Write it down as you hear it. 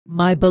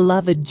My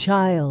beloved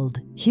child,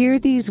 hear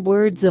these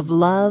words of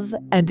love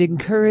and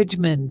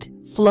encouragement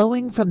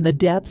flowing from the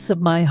depths of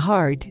my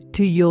heart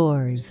to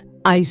yours.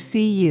 I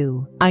see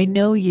you, I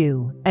know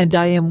you, and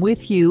I am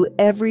with you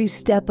every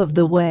step of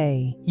the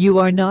way. You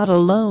are not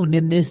alone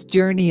in this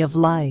journey of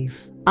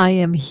life. I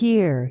am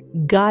here,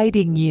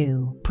 guiding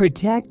you,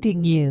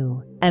 protecting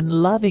you,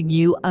 and loving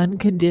you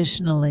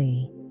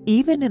unconditionally.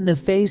 Even in the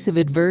face of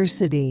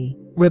adversity,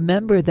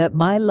 remember that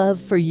my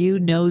love for you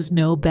knows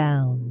no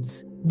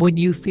bounds. When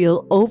you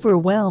feel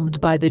overwhelmed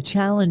by the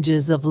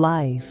challenges of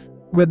life,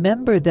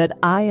 remember that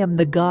I am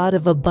the God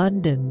of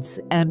abundance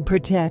and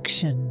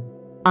protection.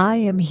 I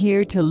am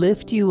here to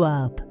lift you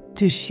up,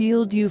 to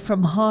shield you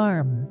from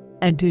harm,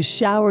 and to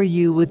shower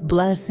you with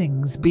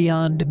blessings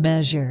beyond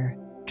measure.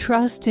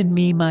 Trust in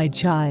me, my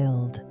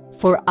child,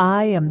 for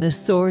I am the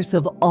source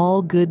of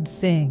all good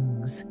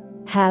things.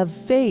 Have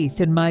faith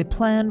in my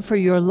plan for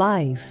your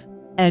life,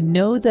 and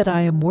know that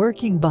I am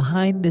working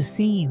behind the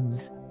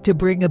scenes to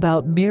bring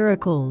about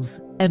miracles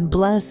and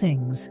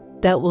blessings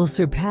that will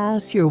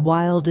surpass your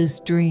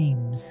wildest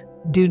dreams.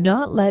 Do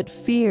not let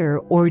fear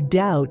or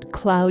doubt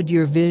cloud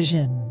your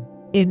vision.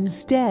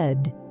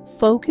 Instead,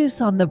 focus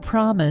on the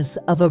promise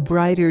of a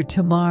brighter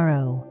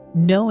tomorrow,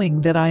 knowing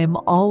that I am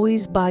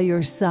always by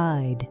your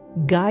side,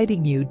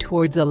 guiding you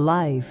towards a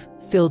life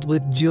filled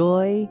with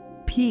joy,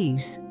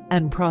 peace,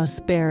 and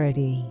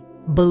prosperity.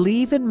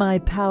 Believe in my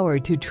power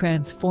to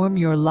transform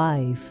your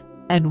life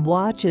and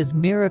watch as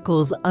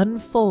miracles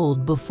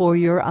unfold before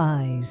your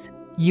eyes.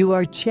 You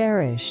are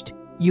cherished,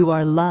 you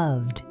are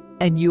loved,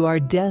 and you are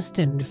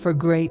destined for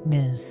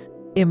greatness.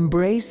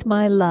 Embrace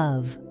my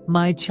love,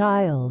 my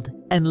child,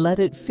 and let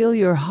it fill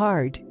your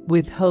heart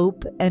with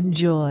hope and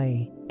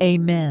joy.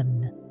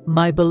 Amen.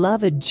 My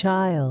beloved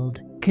child,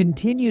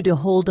 continue to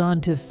hold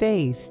on to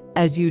faith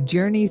as you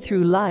journey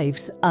through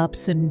life's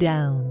ups and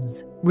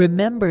downs.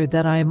 Remember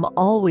that I am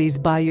always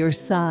by your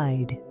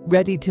side,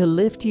 ready to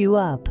lift you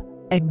up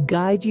and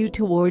guide you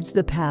towards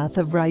the path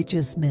of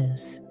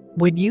righteousness.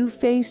 When you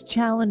face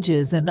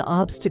challenges and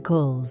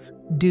obstacles,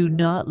 do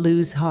not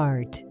lose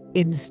heart.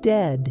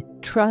 Instead,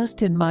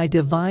 trust in my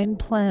divine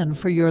plan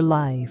for your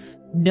life,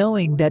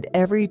 knowing that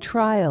every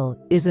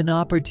trial is an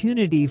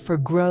opportunity for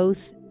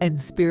growth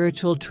and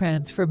spiritual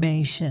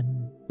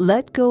transformation.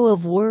 Let go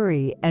of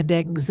worry and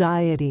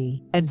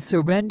anxiety and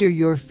surrender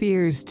your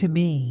fears to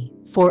me,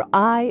 for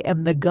I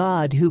am the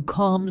God who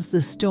calms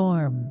the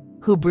storm,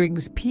 who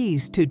brings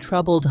peace to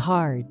troubled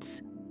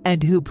hearts,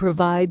 and who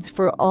provides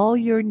for all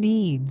your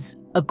needs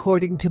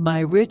according to my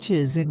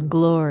riches in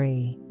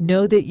glory.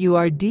 Know that you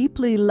are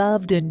deeply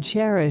loved and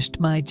cherished,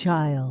 my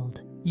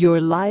child. Your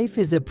life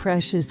is a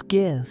precious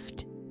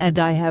gift, and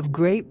I have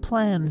great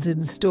plans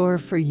in store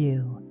for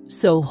you.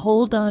 So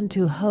hold on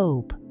to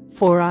hope,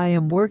 for I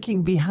am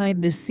working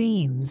behind the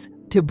scenes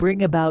to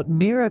bring about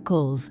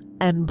miracles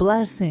and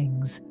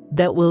blessings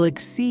that will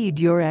exceed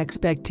your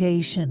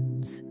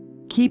expectations.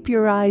 Keep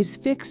your eyes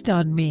fixed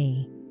on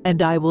me,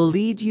 and I will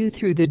lead you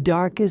through the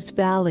darkest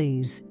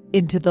valleys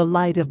into the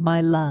light of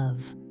my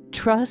love.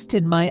 Trust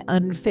in my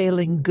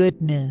unfailing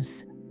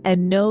goodness,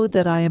 and know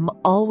that I am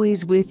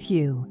always with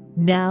you,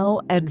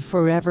 now and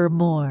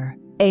forevermore.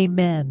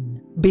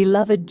 Amen.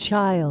 Beloved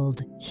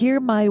child,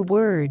 hear my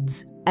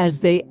words as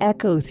they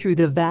echo through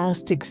the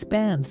vast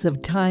expanse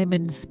of time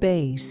and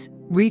space,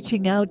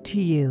 reaching out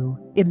to you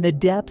in the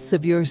depths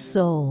of your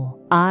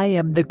soul. I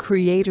am the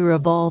creator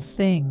of all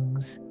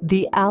things,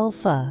 the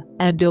Alpha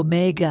and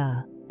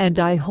Omega, and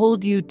I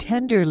hold you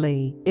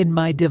tenderly in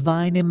my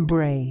divine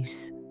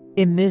embrace.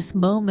 In this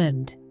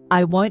moment,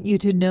 I want you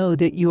to know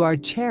that you are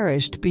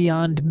cherished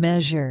beyond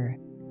measure,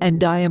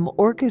 and I am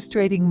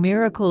orchestrating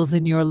miracles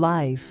in your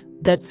life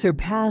that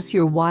surpass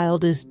your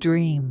wildest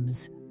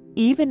dreams.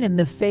 Even in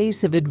the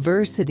face of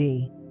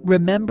adversity,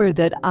 remember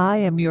that I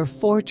am your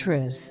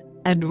fortress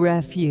and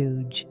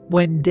refuge.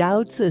 When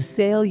doubts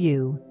assail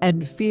you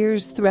and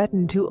fears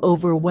threaten to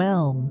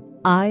overwhelm,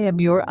 I am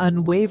your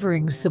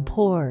unwavering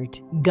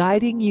support,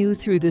 guiding you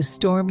through the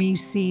stormy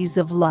seas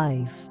of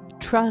life.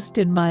 Trust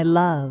in my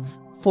love,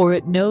 for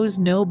it knows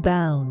no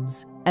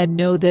bounds, and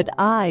know that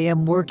I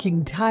am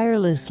working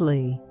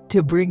tirelessly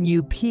to bring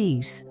you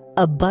peace,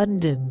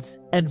 abundance,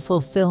 and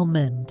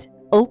fulfillment.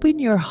 Open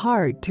your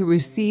heart to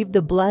receive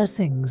the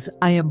blessings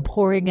I am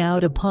pouring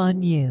out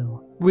upon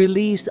you.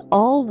 Release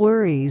all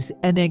worries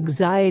and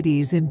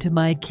anxieties into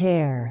my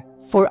care,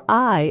 for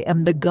I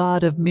am the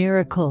God of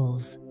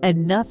miracles,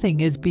 and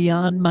nothing is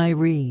beyond my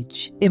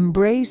reach.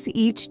 Embrace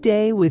each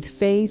day with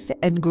faith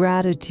and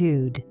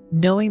gratitude,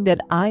 knowing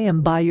that I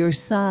am by your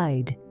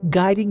side,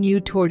 guiding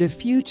you toward a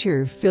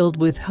future filled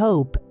with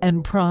hope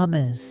and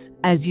promise.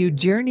 As you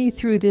journey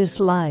through this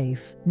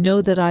life,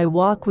 know that I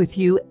walk with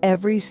you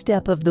every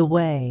step of the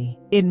way.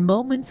 In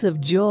moments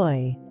of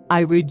joy,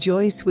 I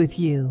rejoice with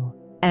you,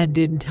 and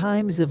in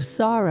times of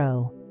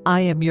sorrow,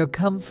 I am your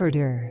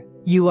comforter.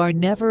 You are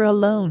never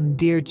alone,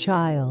 dear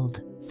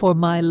child, for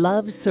my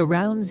love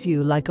surrounds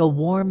you like a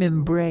warm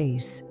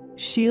embrace,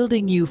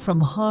 shielding you from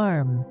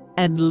harm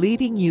and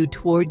leading you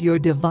toward your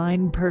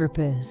divine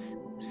purpose.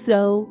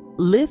 So,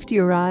 Lift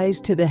your eyes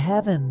to the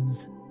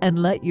heavens and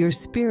let your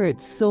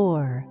spirit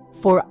soar,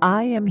 for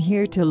I am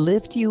here to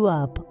lift you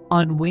up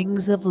on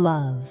wings of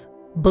love.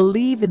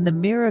 Believe in the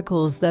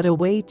miracles that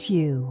await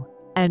you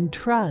and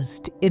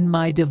trust in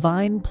my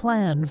divine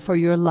plan for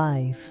your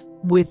life.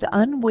 With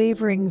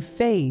unwavering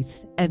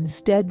faith and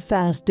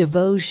steadfast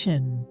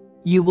devotion,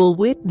 you will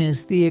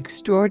witness the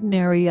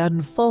extraordinary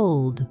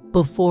unfold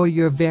before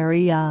your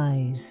very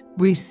eyes.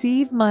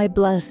 Receive my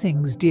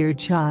blessings, dear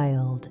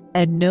child,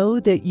 and know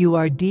that you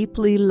are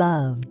deeply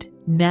loved,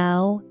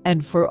 now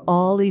and for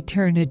all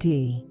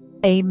eternity.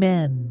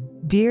 Amen.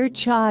 Dear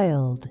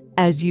child,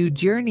 as you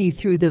journey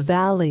through the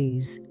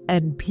valleys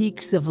and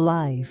peaks of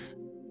life,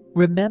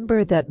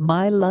 remember that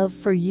my love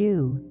for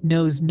you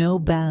knows no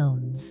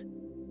bounds.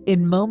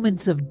 In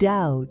moments of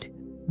doubt,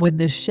 when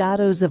the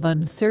shadows of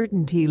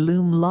uncertainty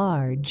loom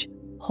large,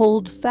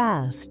 hold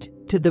fast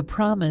to the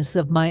promise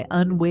of my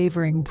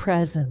unwavering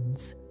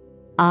presence.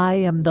 I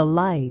am the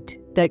light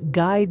that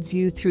guides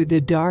you through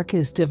the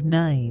darkest of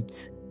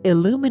nights,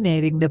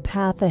 illuminating the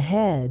path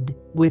ahead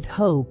with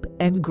hope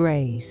and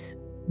grace.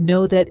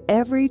 Know that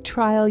every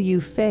trial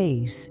you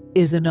face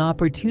is an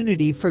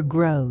opportunity for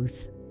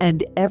growth,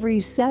 and every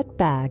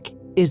setback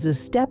is a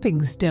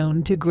stepping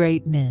stone to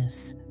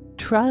greatness.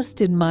 Trust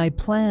in my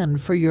plan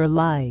for your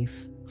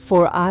life,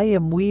 for I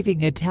am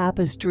weaving a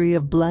tapestry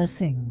of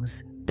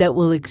blessings that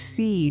will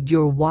exceed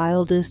your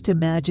wildest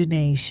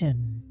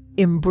imagination.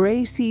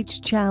 Embrace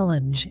each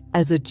challenge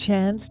as a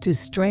chance to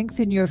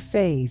strengthen your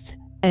faith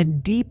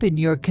and deepen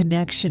your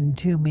connection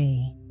to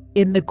me.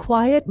 In the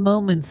quiet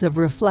moments of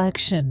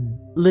reflection,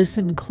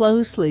 listen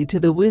closely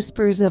to the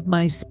whispers of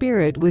my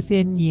spirit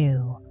within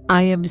you.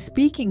 I am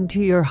speaking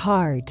to your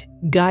heart,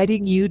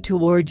 guiding you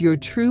toward your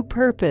true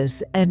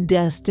purpose and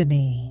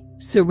destiny.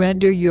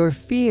 Surrender your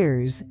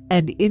fears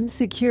and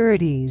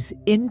insecurities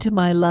into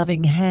my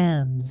loving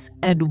hands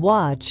and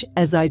watch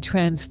as I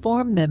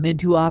transform them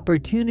into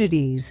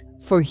opportunities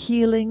for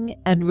healing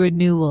and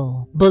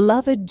renewal.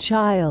 Beloved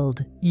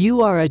child,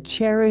 you are a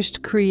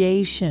cherished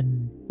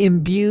creation,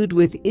 imbued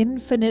with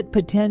infinite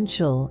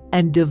potential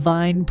and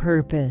divine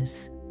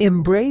purpose.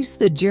 Embrace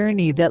the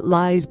journey that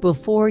lies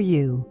before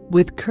you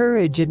with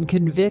courage and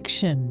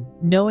conviction,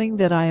 knowing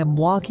that I am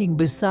walking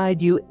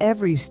beside you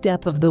every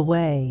step of the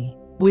way.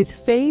 With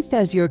faith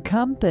as your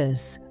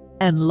compass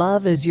and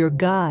love as your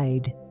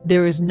guide,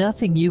 there is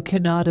nothing you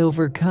cannot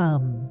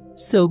overcome.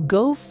 So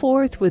go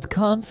forth with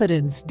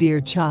confidence, dear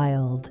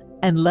child,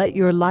 and let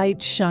your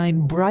light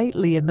shine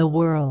brightly in the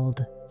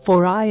world.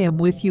 For I am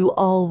with you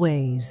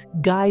always,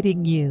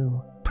 guiding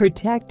you,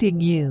 protecting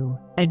you,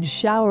 and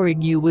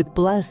showering you with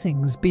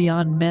blessings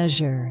beyond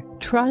measure.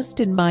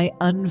 Trust in my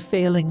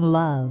unfailing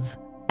love,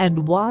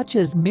 and watch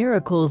as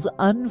miracles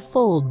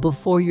unfold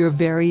before your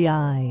very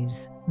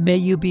eyes. May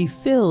you be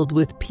filled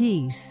with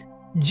peace,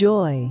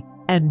 joy,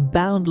 and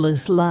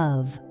boundless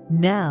love,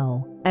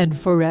 now and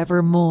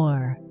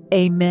forevermore.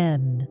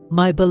 Amen.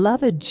 My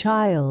beloved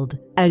child,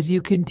 as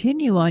you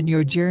continue on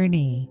your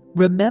journey,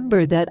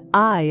 remember that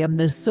I am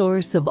the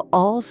source of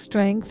all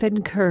strength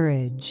and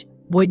courage.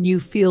 When you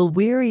feel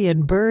weary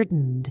and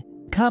burdened,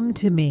 come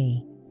to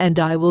me, and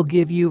I will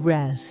give you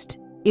rest.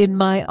 In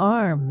my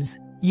arms,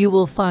 you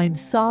will find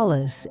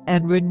solace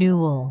and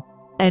renewal,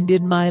 and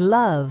in my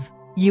love,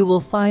 you will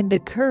find the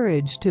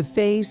courage to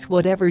face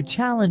whatever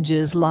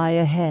challenges lie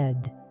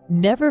ahead.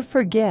 Never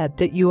forget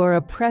that you are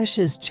a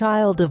precious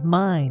child of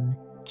mine,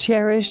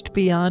 cherished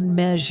beyond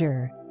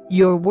measure.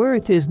 Your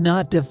worth is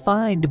not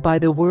defined by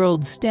the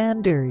world's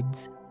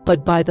standards,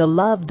 but by the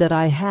love that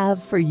I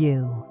have for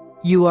you.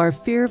 You are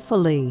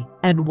fearfully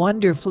and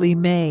wonderfully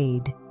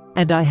made,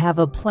 and I have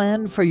a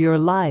plan for your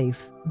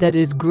life that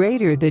is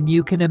greater than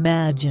you can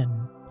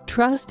imagine.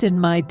 Trust in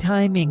my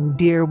timing,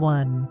 dear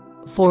one,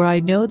 for I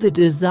know the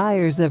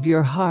desires of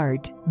your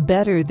heart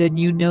better than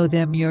you know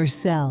them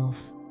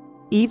yourself.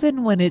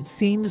 Even when it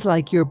seems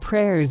like your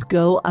prayers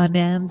go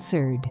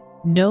unanswered,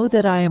 know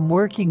that I am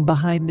working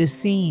behind the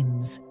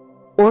scenes,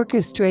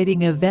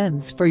 orchestrating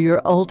events for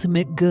your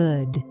ultimate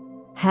good.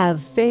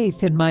 Have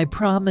faith in my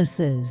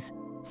promises,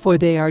 for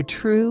they are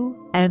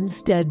true and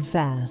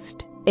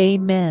steadfast.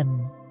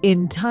 Amen.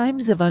 In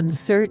times of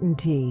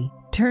uncertainty,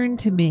 turn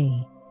to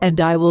me, and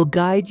I will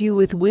guide you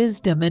with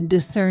wisdom and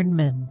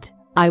discernment.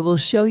 I will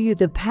show you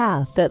the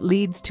path that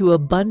leads to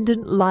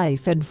abundant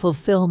life and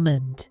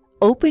fulfillment.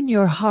 Open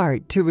your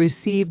heart to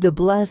receive the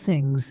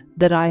blessings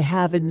that I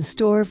have in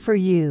store for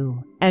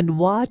you, and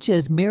watch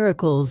as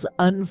miracles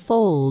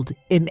unfold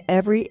in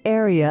every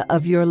area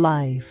of your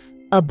life.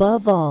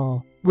 Above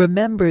all,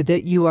 remember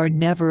that you are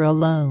never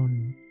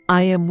alone.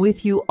 I am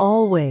with you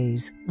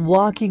always,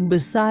 walking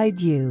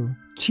beside you,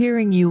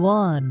 cheering you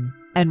on,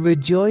 and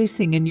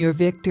rejoicing in your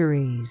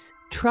victories.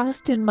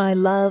 Trust in my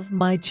love,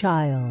 my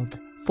child,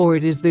 for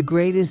it is the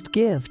greatest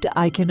gift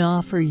I can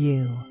offer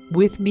you.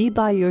 With me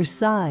by your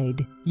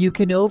side, you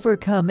can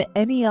overcome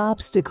any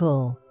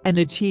obstacle and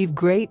achieve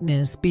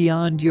greatness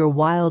beyond your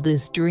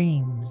wildest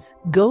dreams.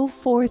 Go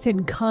forth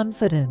in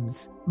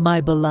confidence, my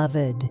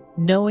beloved,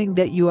 knowing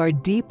that you are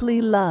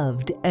deeply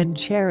loved and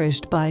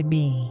cherished by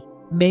me.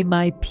 May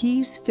my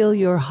peace fill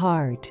your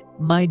heart,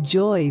 my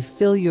joy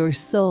fill your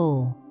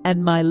soul,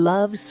 and my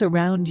love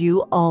surround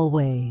you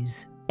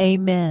always.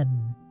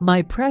 Amen.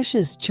 My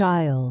precious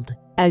child,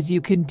 as you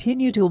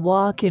continue to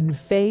walk in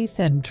faith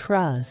and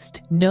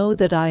trust, know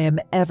that I am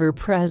ever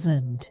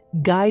present,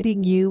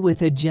 guiding you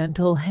with a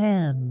gentle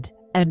hand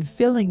and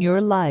filling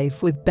your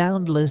life with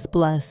boundless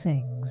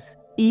blessings.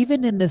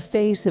 Even in the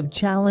face of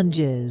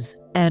challenges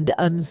and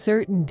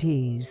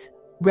uncertainties,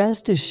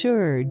 rest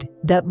assured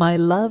that my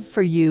love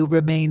for you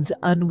remains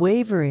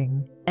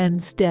unwavering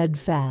and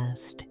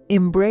steadfast.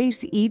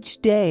 Embrace each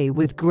day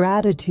with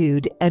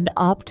gratitude and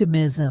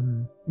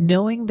optimism,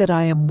 knowing that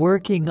I am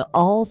working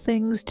all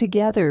things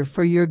together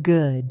for your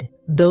good.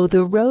 Though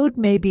the road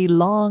may be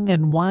long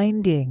and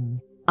winding,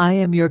 I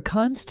am your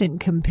constant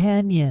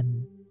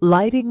companion,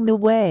 lighting the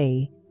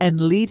way and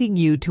leading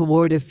you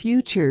toward a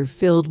future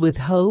filled with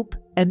hope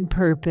and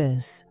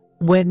purpose.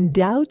 When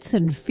doubts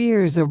and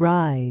fears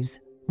arise,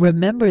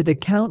 remember the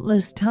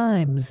countless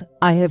times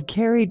I have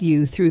carried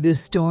you through the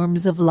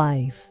storms of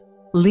life.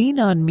 Lean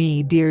on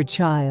me, dear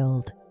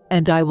child,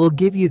 and I will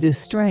give you the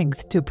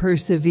strength to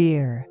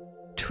persevere.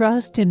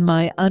 Trust in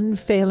my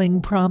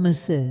unfailing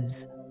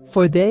promises,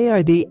 for they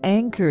are the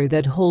anchor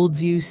that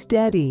holds you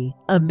steady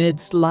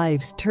amidst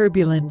life's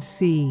turbulent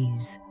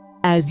seas.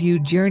 As you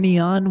journey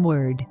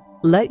onward,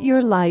 let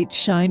your light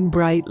shine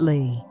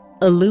brightly,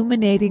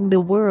 illuminating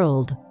the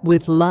world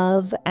with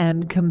love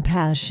and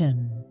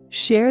compassion.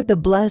 Share the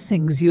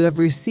blessings you have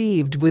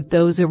received with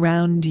those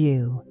around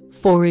you,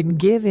 for in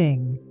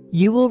giving,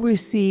 you will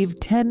receive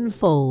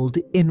tenfold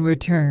in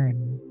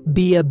return.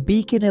 Be a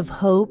beacon of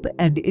hope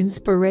and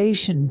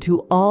inspiration to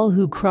all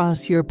who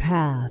cross your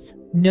path.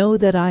 Know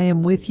that I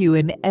am with you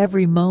in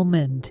every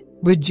moment,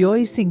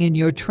 rejoicing in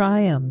your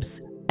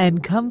triumphs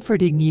and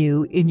comforting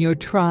you in your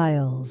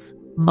trials.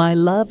 My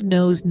love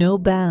knows no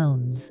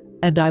bounds,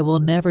 and I will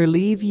never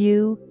leave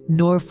you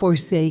nor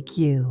forsake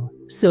you.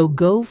 So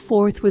go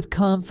forth with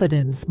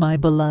confidence, my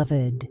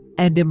beloved,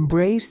 and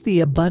embrace the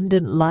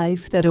abundant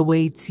life that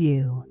awaits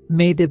you.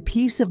 May the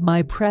peace of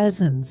my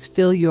presence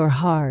fill your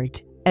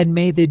heart, and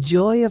may the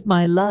joy of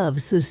my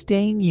love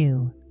sustain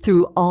you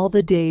through all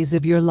the days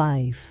of your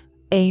life.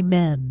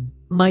 Amen.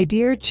 My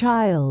dear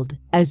child,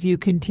 as you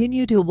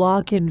continue to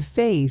walk in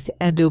faith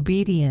and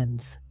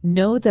obedience,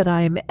 know that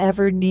I am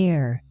ever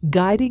near,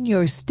 guiding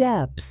your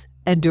steps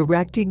and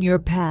directing your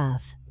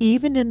path.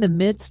 Even in the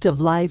midst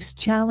of life's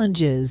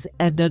challenges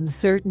and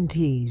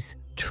uncertainties,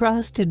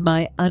 trust in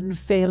my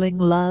unfailing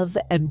love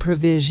and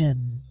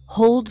provision.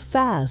 Hold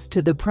fast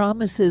to the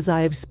promises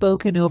I have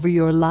spoken over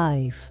your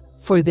life,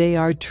 for they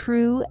are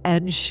true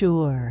and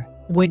sure.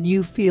 When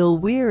you feel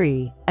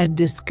weary and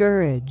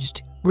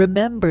discouraged,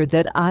 remember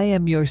that I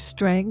am your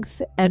strength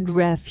and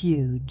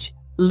refuge.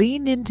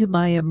 Lean into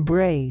my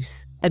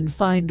embrace and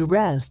find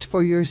rest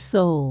for your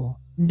soul,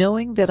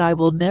 knowing that I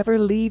will never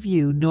leave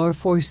you nor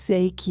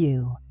forsake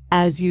you.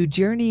 As you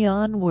journey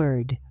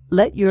onward,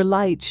 let your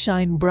light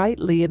shine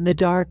brightly in the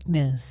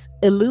darkness,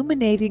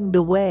 illuminating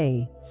the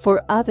way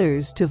for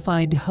others to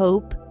find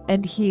hope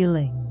and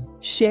healing.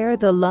 Share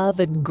the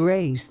love and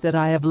grace that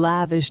I have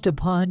lavished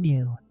upon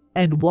you,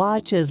 and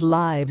watch as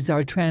lives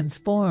are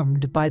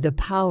transformed by the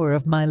power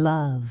of my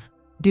love.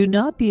 Do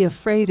not be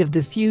afraid of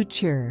the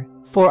future,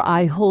 for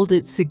I hold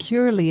it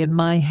securely in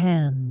my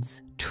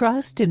hands.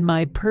 Trust in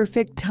my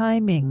perfect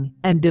timing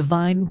and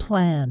divine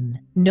plan,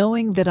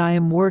 knowing that I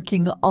am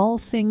working all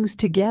things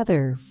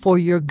together for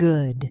your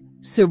good.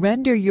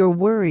 Surrender your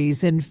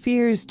worries and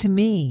fears to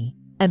me,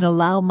 and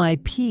allow my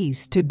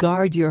peace to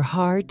guard your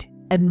heart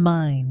and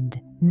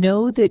mind.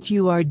 Know that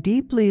you are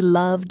deeply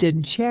loved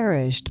and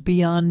cherished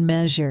beyond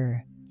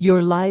measure.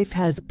 Your life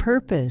has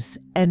purpose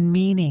and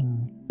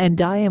meaning, and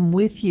I am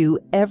with you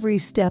every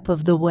step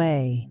of the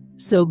way.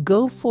 So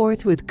go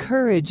forth with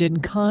courage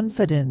and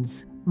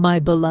confidence,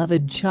 my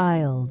beloved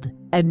child,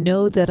 and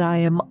know that I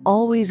am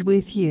always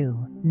with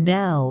you,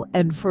 now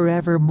and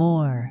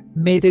forevermore.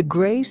 May the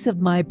grace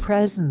of my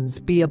presence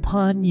be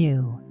upon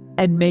you,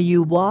 and may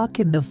you walk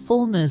in the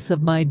fullness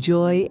of my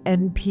joy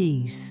and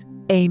peace.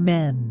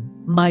 Amen.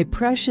 My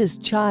precious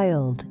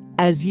child,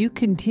 as you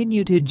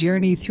continue to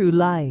journey through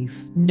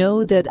life,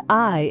 know that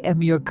I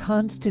am your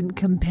constant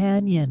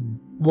companion,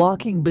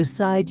 walking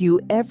beside you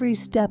every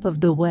step of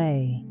the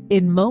way.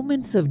 In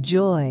moments of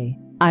joy,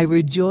 I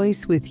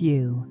rejoice with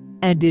you,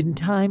 and in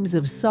times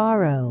of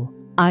sorrow,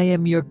 I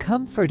am your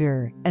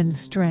comforter and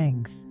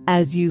strength.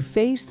 As you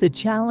face the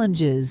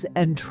challenges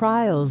and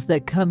trials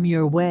that come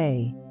your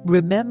way,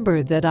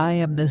 remember that I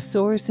am the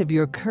source of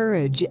your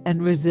courage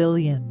and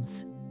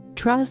resilience.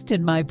 Trust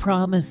in my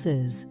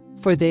promises,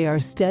 for they are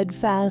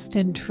steadfast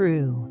and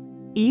true.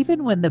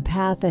 Even when the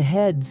path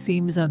ahead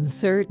seems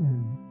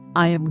uncertain,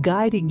 I am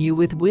guiding you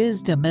with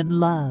wisdom and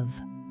love.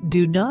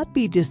 Do not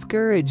be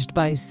discouraged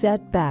by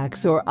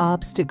setbacks or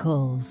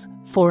obstacles,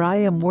 for I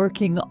am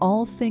working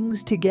all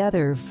things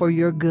together for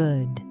your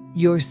good.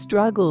 Your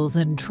struggles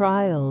and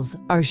trials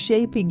are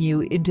shaping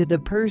you into the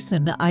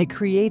person I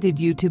created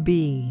you to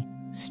be,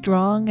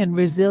 strong and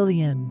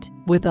resilient,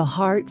 with a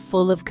heart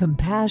full of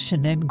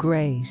compassion and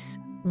grace.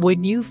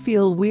 When you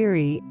feel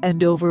weary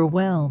and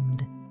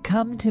overwhelmed,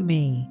 come to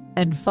me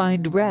and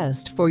find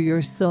rest for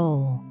your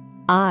soul.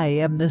 I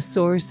am the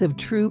source of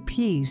true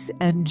peace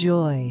and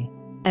joy,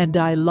 and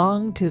I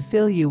long to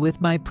fill you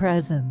with my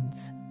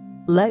presence.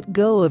 Let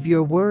go of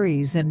your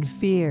worries and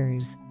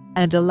fears,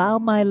 and allow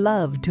my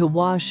love to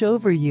wash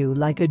over you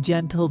like a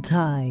gentle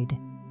tide.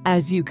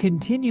 As you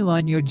continue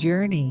on your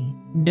journey,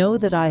 know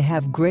that I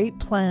have great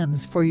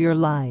plans for your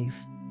life.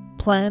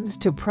 Plans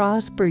to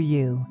prosper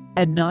you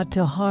and not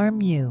to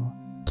harm you.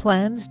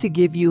 Plans to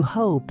give you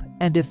hope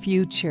and a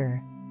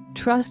future.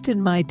 Trust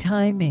in my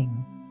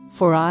timing,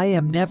 for I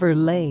am never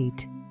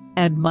late,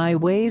 and my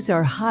ways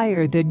are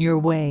higher than your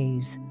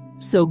ways.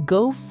 So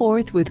go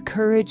forth with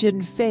courage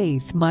and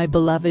faith, my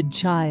beloved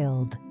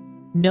child,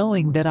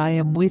 knowing that I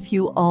am with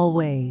you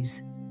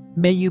always.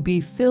 May you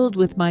be filled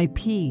with my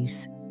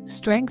peace,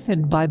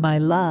 strengthened by my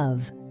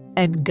love,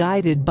 and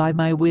guided by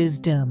my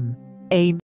wisdom. Amen.